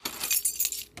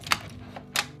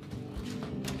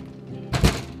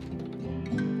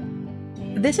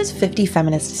This is 50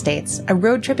 Feminist States, a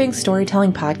road-tripping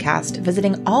storytelling podcast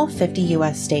visiting all 50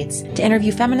 U.S. states to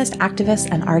interview feminist activists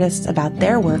and artists about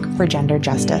their work for gender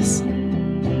justice. From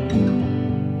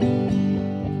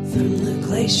the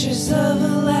glaciers of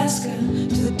Alaska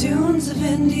to the dunes of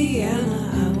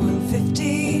Indiana, I want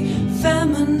 50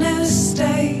 feminist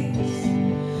states.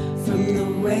 From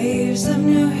the waves of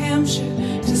New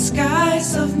Hampshire to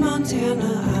skies of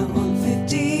Montana, I want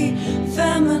 50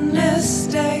 feminist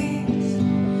states.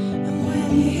 And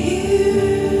when you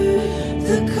hear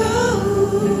the call,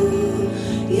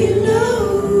 you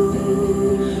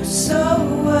know so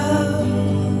well,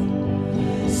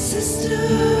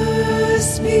 sisters,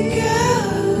 speak out,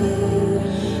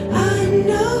 I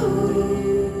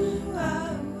know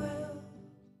I will.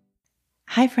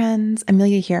 Hi friends,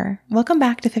 Amelia here. Welcome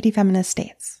back to 50 Feminist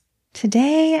States.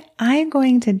 Today, I'm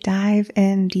going to dive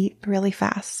in deep really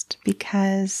fast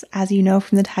because, as you know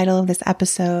from the title of this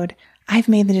episode, I've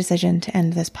made the decision to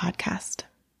end this podcast.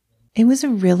 It was a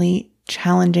really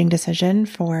challenging decision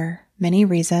for many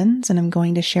reasons, and I'm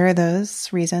going to share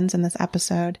those reasons in this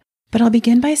episode. But I'll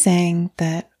begin by saying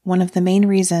that one of the main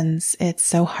reasons it's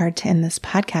so hard to end this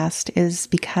podcast is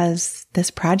because this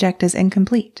project is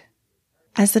incomplete.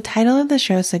 As the title of the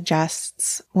show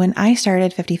suggests, when I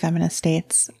started 50 Feminist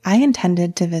States, I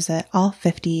intended to visit all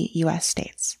 50 US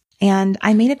states, and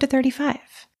I made it to 35.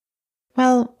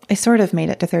 Well, I sort of made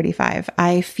it to 35.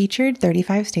 I featured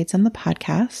 35 states on the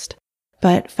podcast,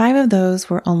 but 5 of those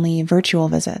were only virtual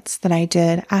visits that I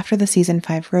did after the season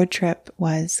 5 road trip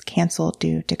was canceled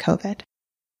due to COVID.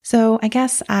 So I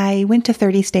guess I went to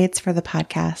 30 states for the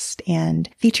podcast and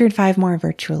featured 5 more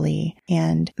virtually.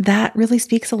 And that really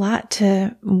speaks a lot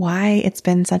to why it's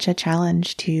been such a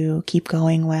challenge to keep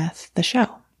going with the show.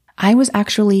 I was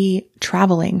actually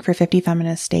traveling for 50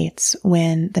 Feminist States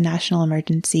when the national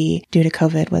emergency due to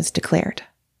COVID was declared.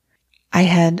 I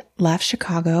had left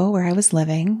Chicago, where I was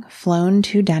living, flown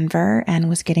to Denver, and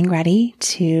was getting ready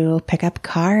to pick up a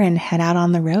car and head out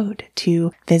on the road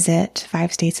to visit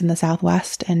 5 states in the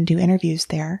Southwest and do interviews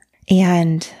there.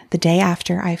 And the day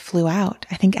after I flew out,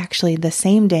 I think actually the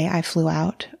same day I flew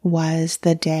out was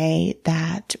the day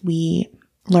that we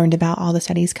learned about all the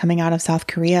studies coming out of South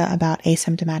Korea about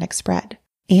asymptomatic spread.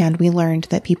 And we learned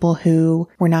that people who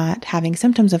were not having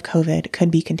symptoms of COVID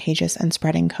could be contagious and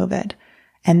spreading COVID.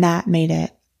 And that made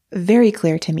it very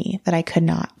clear to me that I could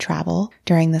not travel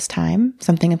during this time.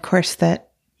 Something, of course,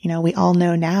 that, we all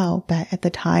know now, but at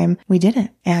the time we didn't.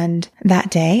 And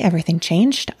that day, everything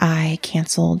changed. I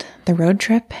canceled the road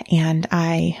trip and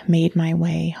I made my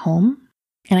way home.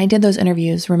 And I did those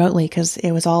interviews remotely because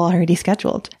it was all already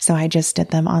scheduled. So I just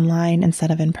did them online instead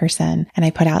of in person. And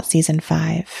I put out season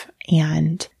 5.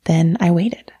 And then I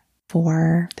waited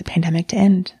for the pandemic to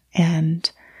end and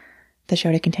the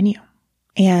show to continue.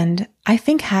 And I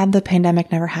think had the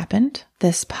pandemic never happened,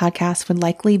 this podcast would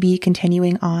likely be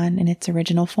continuing on in its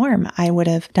original form. I would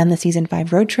have done the season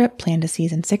 5 road trip, planned a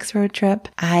season 6 road trip.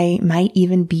 I might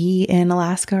even be in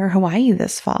Alaska or Hawaii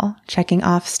this fall, checking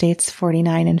off states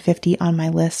 49 and 50 on my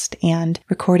list and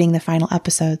recording the final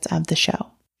episodes of the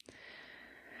show.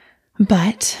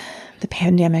 But the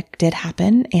pandemic did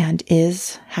happen and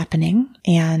is happening.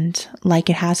 And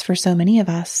like it has for so many of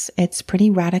us, it's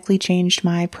pretty radically changed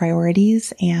my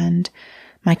priorities and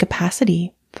my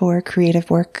capacity for creative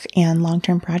work and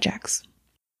long-term projects.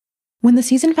 When the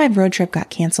season 5 road trip got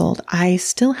canceled, I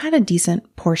still had a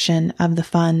decent portion of the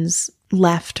funds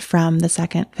left from the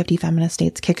second 50 Feminist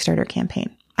States Kickstarter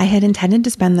campaign. I had intended to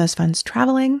spend those funds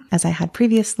traveling, as I had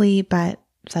previously, but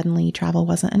suddenly travel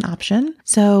wasn't an option.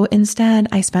 So instead,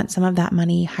 I spent some of that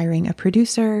money hiring a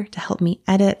producer to help me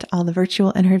edit all the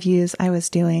virtual interviews I was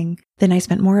doing. Then I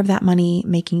spent more of that money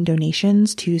making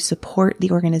donations to support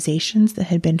the organizations that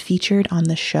had been featured on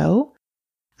the show.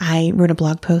 I wrote a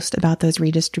blog post about those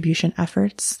redistribution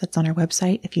efforts that's on our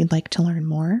website if you'd like to learn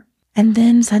more. And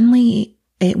then suddenly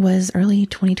it was early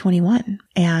 2021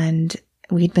 and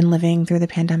we'd been living through the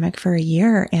pandemic for a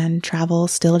year and travel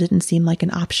still didn't seem like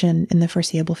an option in the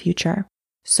foreseeable future.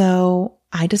 So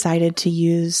I decided to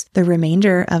use the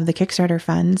remainder of the Kickstarter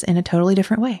funds in a totally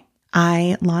different way.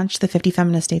 I launched the 50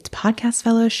 Feminist States Podcast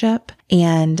Fellowship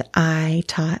and I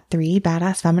taught 3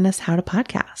 badass feminists how to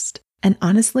podcast. And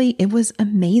honestly, it was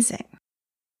amazing.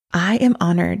 I am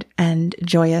honored and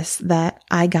joyous that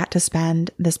I got to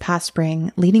spend this past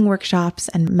spring leading workshops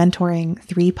and mentoring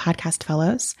 3 podcast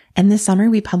fellows. And this summer,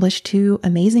 we published 2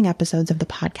 amazing episodes of the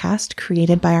podcast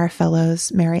created by our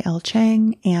fellows, Mary L.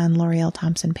 Chang and L'Oreal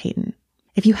Thompson Payton.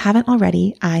 If you haven't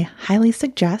already, I highly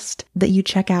suggest that you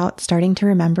check out Starting to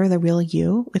Remember the Real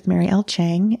You with Mary L.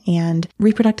 Chang and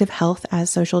Reproductive Health as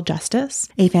Social Justice,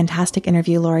 a fantastic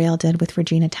interview L'Oreal did with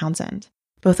Regina Townsend.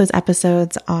 Both those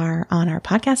episodes are on our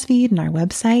podcast feed and our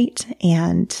website,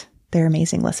 and they're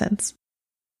amazing listens.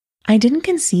 I didn't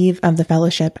conceive of the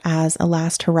fellowship as a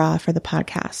last hurrah for the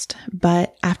podcast,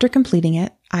 but after completing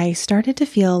it, I started to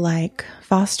feel like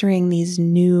fostering these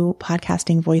new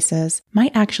podcasting voices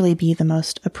might actually be the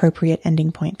most appropriate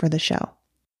ending point for the show.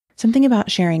 Something about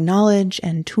sharing knowledge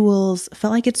and tools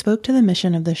felt like it spoke to the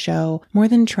mission of the show more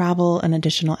than travel and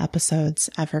additional episodes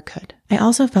ever could. I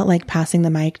also felt like passing the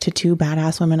mic to two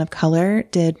badass women of color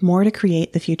did more to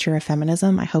create the future of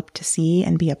feminism I hope to see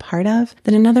and be a part of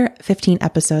than another 15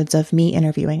 episodes of me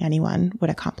interviewing anyone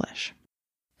would accomplish.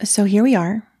 So here we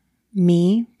are,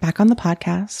 me back on the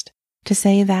podcast to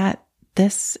say that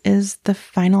this is the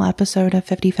final episode of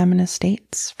 50 Feminist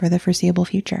States for the foreseeable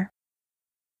future.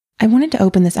 I wanted to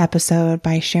open this episode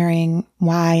by sharing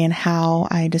why and how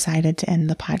I decided to end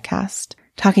the podcast,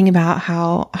 talking about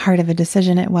how hard of a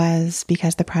decision it was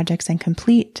because the project's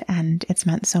incomplete and it's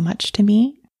meant so much to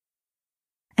me.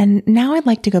 And now I'd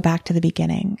like to go back to the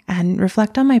beginning and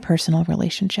reflect on my personal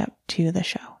relationship to the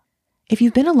show. If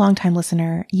you've been a longtime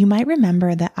listener, you might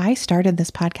remember that I started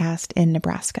this podcast in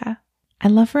Nebraska.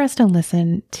 I'd love for us to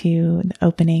listen to the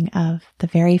opening of the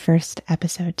very first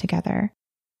episode together.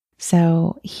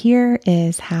 So here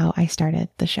is how I started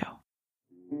the show.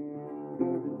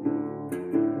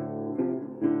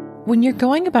 When you're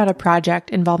going about a project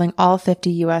involving all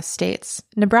 50 U.S. states,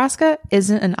 Nebraska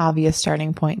isn't an obvious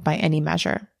starting point by any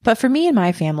measure. But for me and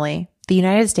my family, the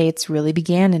United States really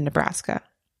began in Nebraska.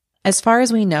 As far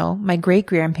as we know, my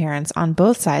great-grandparents on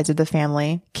both sides of the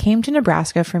family came to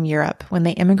Nebraska from Europe when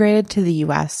they immigrated to the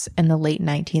U.S. in the late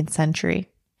 19th century.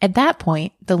 At that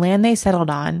point, the land they settled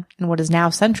on, in what is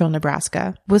now central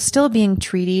Nebraska, was still being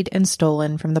treated and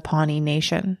stolen from the Pawnee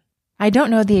Nation. I don't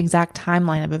know the exact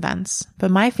timeline of events, but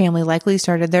my family likely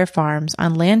started their farms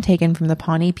on land taken from the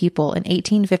Pawnee people in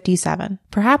 1857,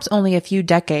 perhaps only a few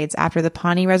decades after the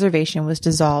Pawnee Reservation was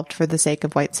dissolved for the sake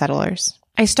of white settlers.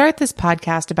 I start this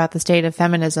podcast about the state of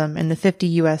feminism in the 50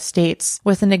 U.S. states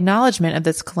with an acknowledgement of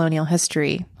this colonial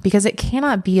history, because it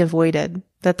cannot be avoided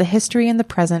that the history and the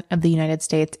present of the United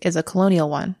States is a colonial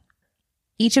one.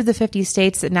 Each of the 50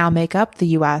 states that now make up the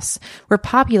U.S. were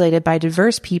populated by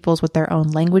diverse peoples with their own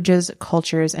languages,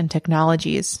 cultures, and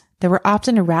technologies that were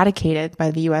often eradicated by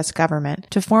the U.S. government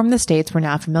to form the states we're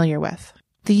now familiar with.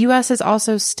 The U.S. is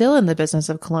also still in the business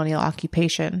of colonial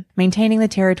occupation, maintaining the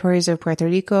territories of Puerto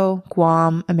Rico,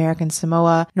 Guam, American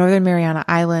Samoa, Northern Mariana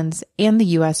Islands, and the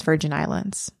U.S. Virgin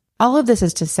Islands. All of this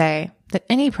is to say that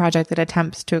any project that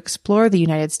attempts to explore the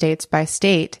United States by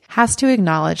state has to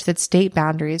acknowledge that state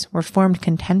boundaries were formed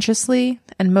contentiously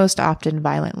and most often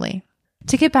violently.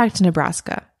 To get back to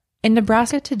Nebraska. In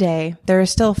Nebraska today, there are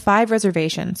still 5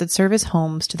 reservations that serve as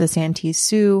homes to the Santee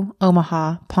Sioux,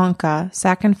 Omaha, Ponca,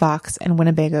 Sac and Fox, and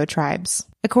Winnebago tribes.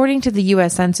 According to the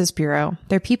U.S. Census Bureau,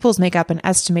 their peoples make up an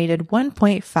estimated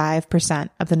 1.5%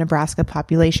 of the Nebraska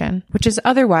population, which is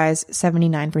otherwise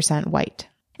 79% white.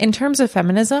 In terms of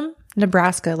feminism,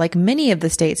 Nebraska, like many of the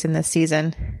states in this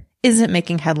season, isn't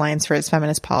making headlines for its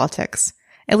feminist politics,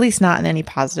 at least not in any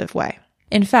positive way.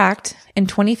 In fact, in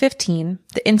 2015,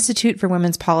 the Institute for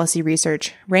Women's Policy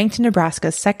Research ranked Nebraska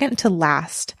second to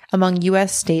last among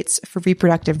U.S. states for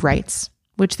reproductive rights,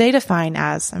 which they define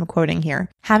as, I'm quoting here,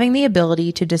 having the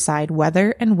ability to decide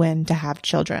whether and when to have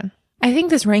children. I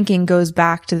think this ranking goes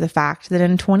back to the fact that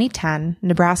in 2010,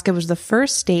 Nebraska was the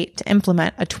first state to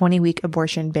implement a 20-week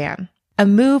abortion ban, a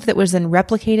move that was then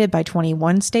replicated by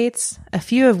 21 states, a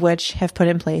few of which have put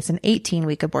in place an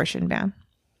 18-week abortion ban.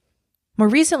 More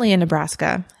recently in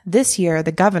Nebraska, this year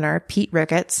the governor, Pete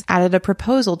Ricketts, added a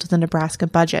proposal to the Nebraska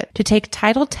budget to take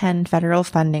Title X federal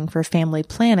funding for family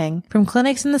planning from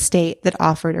clinics in the state that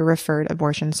offered or referred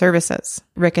abortion services.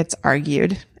 Ricketts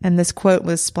argued, and this quote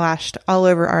was splashed all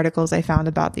over articles I found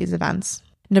about these events,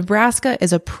 Nebraska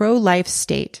is a pro-life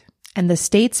state, and the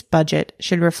state's budget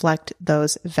should reflect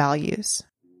those values.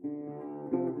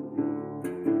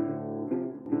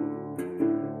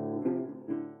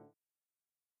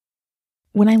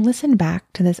 When I listen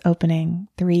back to this opening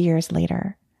 3 years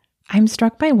later, I'm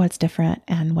struck by what's different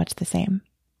and what's the same.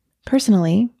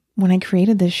 Personally, when I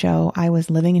created this show, I was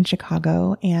living in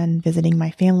Chicago and visiting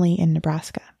my family in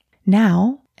Nebraska.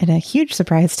 Now, and a huge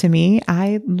surprise to me,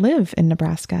 I live in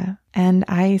Nebraska, and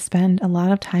I spend a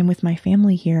lot of time with my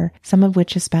family here, some of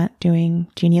which is spent doing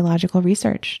genealogical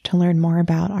research to learn more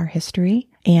about our history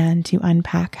and to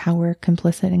unpack how we're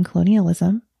complicit in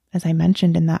colonialism, as I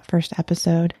mentioned in that first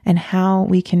episode, and how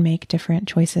we can make different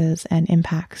choices and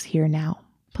impacts here now.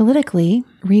 Politically,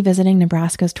 revisiting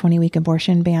Nebraska's 20-week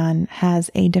abortion ban has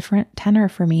a different tenor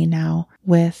for me now,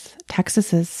 with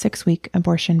Texas's 6-week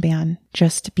abortion ban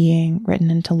just being written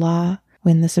into law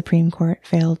when the Supreme Court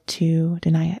failed to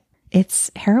deny it. It's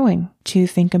harrowing to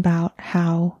think about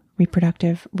how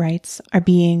reproductive rights are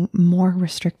being more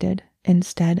restricted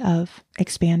instead of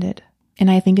expanded. And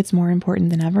I think it's more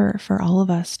important than ever for all of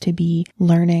us to be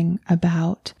learning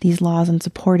about these laws and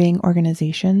supporting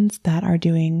organizations that are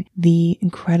doing the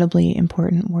incredibly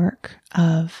important work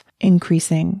of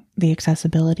increasing the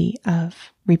accessibility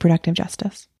of reproductive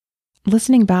justice.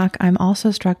 Listening back, I'm also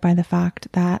struck by the fact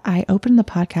that I opened the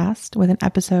podcast with an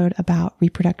episode about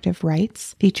reproductive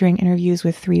rights, featuring interviews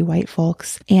with 3 white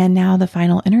folks. And now the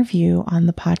final interview on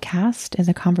the podcast is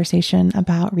a conversation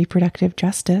about reproductive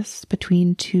justice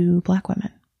between 2 Black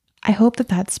women. I hope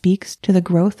that speaks to the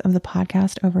growth of the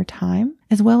podcast over time,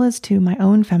 as well as to my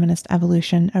own feminist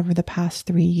evolution over the past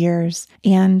 3 years,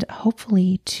 and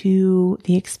hopefully to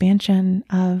the expansion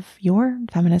of your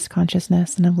feminist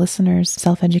consciousness and of listeners'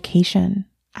 self-education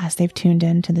as they've tuned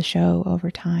into the show over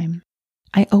time.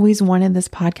 I always wanted this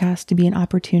podcast to be an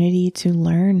opportunity to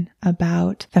learn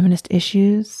about feminist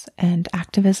issues and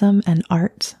activism and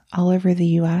art all over the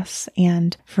US,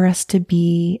 and for us to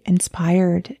be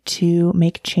inspired to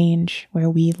make change where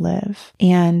we live.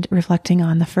 And reflecting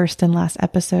on the first and last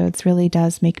episodes really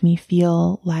does make me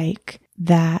feel like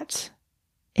that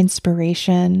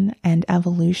inspiration and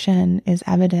evolution is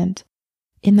evident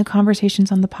in the conversations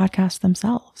on the podcast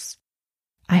themselves.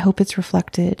 I hope it's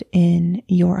reflected in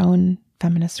your own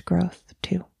feminist growth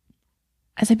too.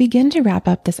 As I begin to wrap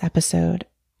up this episode,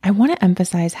 I want to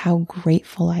emphasize how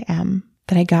grateful I am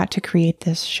that I got to create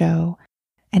this show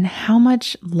and how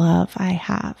much love I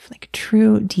have, like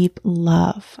true deep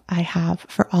love I have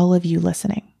for all of you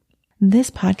listening. This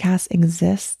podcast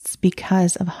exists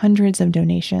because of hundreds of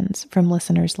donations from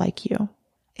listeners like you.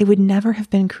 It would never have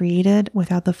been created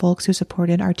without the folks who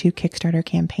supported our 2 Kickstarter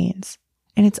campaigns.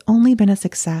 And it's only been a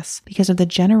success because of the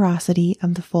generosity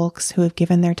of the folks who have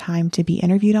given their time to be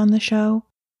interviewed on the show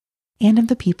and of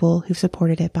the people who've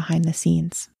supported it behind the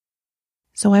scenes.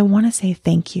 So I want to say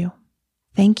thank you.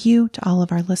 Thank you to all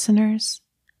of our listeners.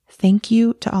 Thank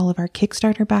you to all of our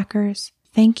Kickstarter backers.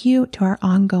 Thank you to our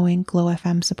ongoing Glow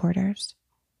FM supporters.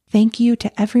 Thank you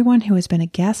to everyone who has been a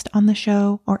guest on the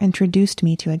show or introduced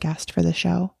me to a guest for the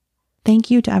show.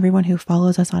 Thank you to everyone who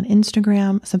follows us on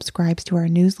Instagram, subscribes to our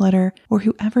newsletter, or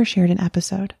whoever shared an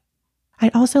episode.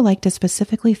 I'd also like to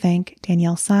specifically thank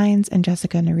Danielle Sines and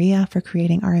Jessica Naria for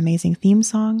creating our amazing theme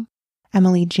song,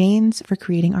 Emily Janes for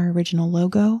creating our original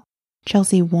logo,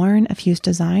 Chelsea Warren of Fuse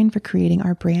Design for creating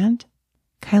our brand,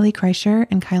 Kylie Kreischer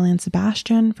and Kylan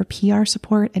Sebastian for PR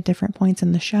support at different points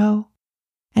in the show,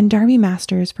 and Darby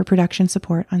Masters for production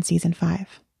support on Season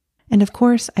 5. And of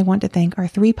course, I want to thank our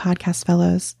 3 podcast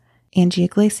fellows, Angie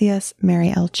Iglesias,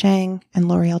 Mary L. Chang, and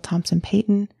L'Oreal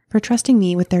Thompson-Payton, for trusting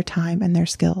me with their time and their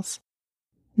skills.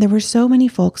 There were so many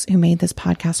folks who made this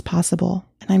podcast possible,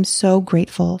 and I'm so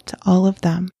grateful to all of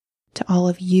them, to all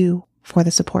of you for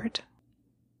the support.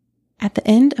 At the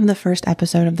end of the first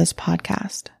episode of this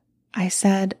podcast, I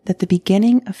said that the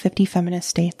beginning of 50 Feminist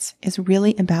States is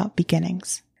really about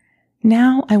beginnings.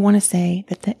 Now I want to say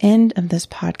that the end of this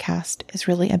podcast is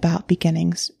really about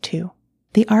beginnings too.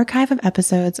 The archive of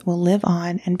episodes will live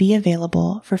on and be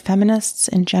available for feminists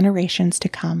in generations to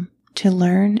come to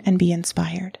learn and be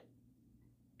inspired.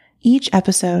 Each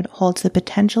episode holds the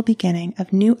potential beginning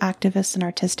of new activist and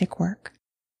artistic work,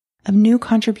 of new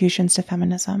contributions to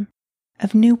feminism,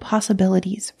 of new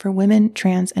possibilities for women,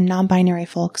 trans, and non-binary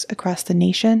folks across the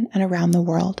nation and around the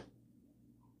world.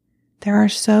 There are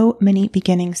so many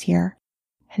beginnings here,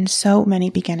 and so many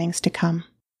beginnings to come.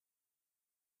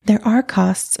 There are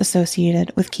costs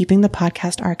associated with keeping the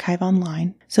podcast archive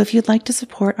online, so if you'd like to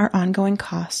support our ongoing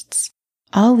costs,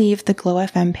 I'll leave the Glow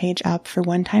FM page up for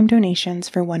one-time donations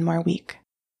for 1 more week.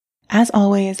 As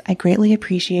always, I greatly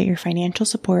appreciate your financial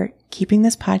support keeping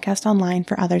this podcast online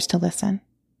for others to listen.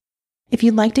 If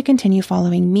you'd like to continue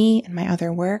following me and my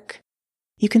other work,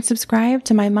 you can subscribe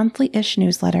to my monthly-ish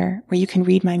newsletter where you can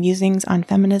read my musings on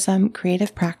feminism,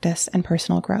 creative practice, and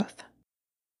personal growth.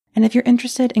 And if you're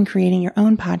interested in creating your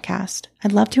own podcast,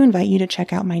 I'd love to invite you to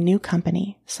check out my new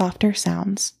company, Softer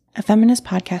Sounds, a feminist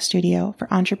podcast studio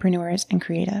for entrepreneurs and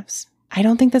creatives. I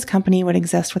don't think this company would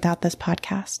exist without this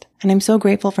podcast, and I'm so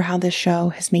grateful for how this show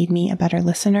has made me a better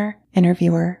listener,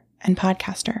 interviewer, and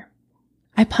podcaster.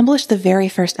 I published the very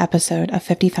first episode of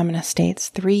 50 Feminist States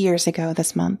 3 years ago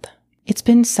this month. It's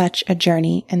been such a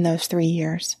journey in those 3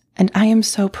 years, and I am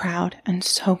so proud and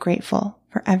so grateful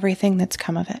for everything that's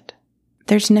come of it.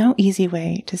 There's no easy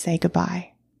way to say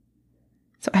goodbye.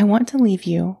 So I want to leave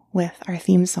you with our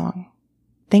theme song.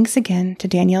 Thanks again to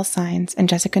Danielle Sines and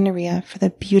Jessica Naria for the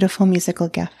beautiful musical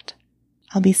gift.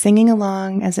 I'll be singing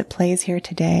along as it plays here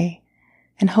today,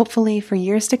 and hopefully for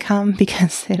years to come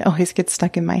because it always gets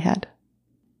stuck in my head.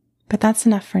 But that's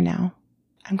enough for now.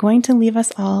 I'm going to leave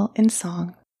us all in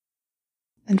song.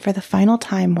 And for the final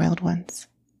time, wild ones,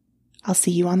 I'll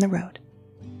see you on the road.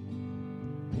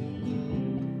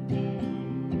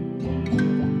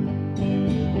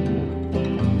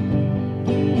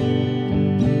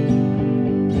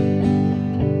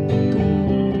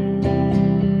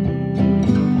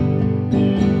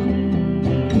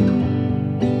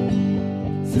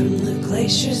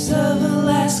 Glaciers of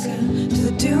Alaska to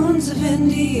the dunes of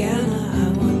Indiana, I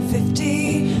want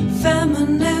 50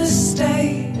 feminist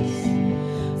states.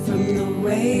 From the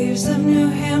waves of New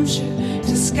Hampshire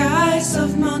to skies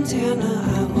of Montana,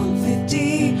 I want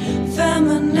 50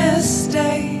 feminist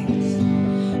states.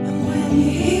 And when you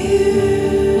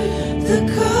hear the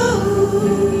call,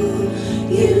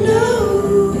 you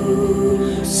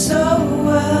know so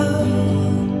well,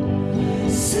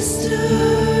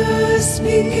 sisters,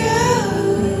 speak out.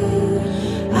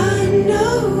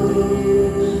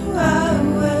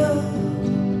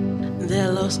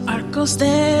 Arcos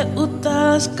de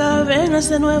Utah, las cavernas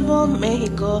de Nuevo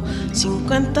México,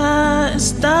 50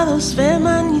 estados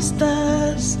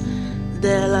feministas.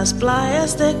 De las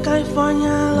playas de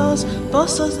California, los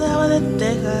pozos de agua de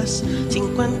Texas,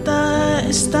 50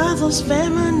 estados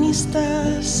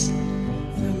feministas.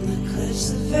 From the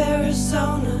cliffs of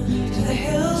Arizona to the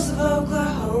hills of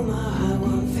Oklahoma, I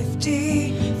want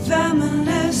 50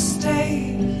 feminist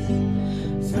states.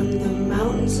 From the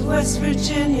mountains of West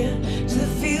Virginia to the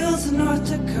fields of North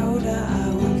Dakota, I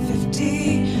want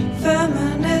 50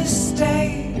 feminist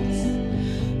states.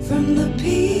 From the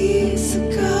peaks of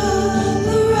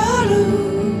Colorado,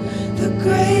 the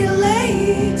Great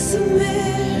Lakes of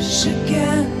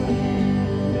Michigan,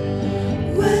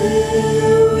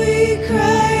 when we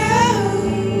cry out,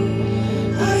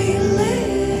 are you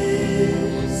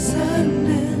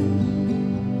listening?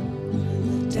 From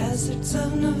the deserts of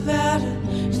Nevada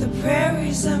to the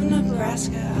prairies of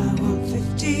Nebraska, I want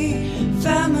 50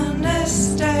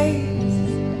 feminist states.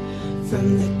 From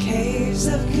the caves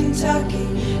of Kentucky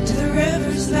to the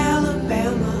rivers of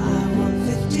Alabama, I want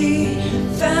 50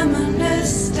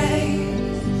 feminist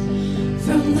states.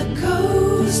 From the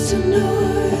coast of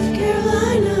North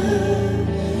Carolina,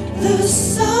 the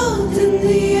salt in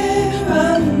the air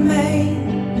of Maine,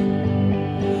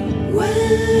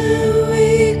 when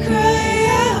we cry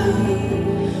out,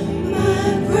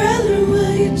 my brethren,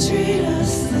 will you treat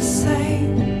us the same?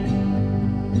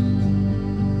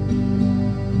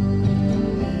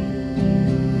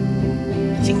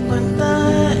 50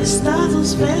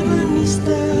 estados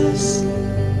feministas.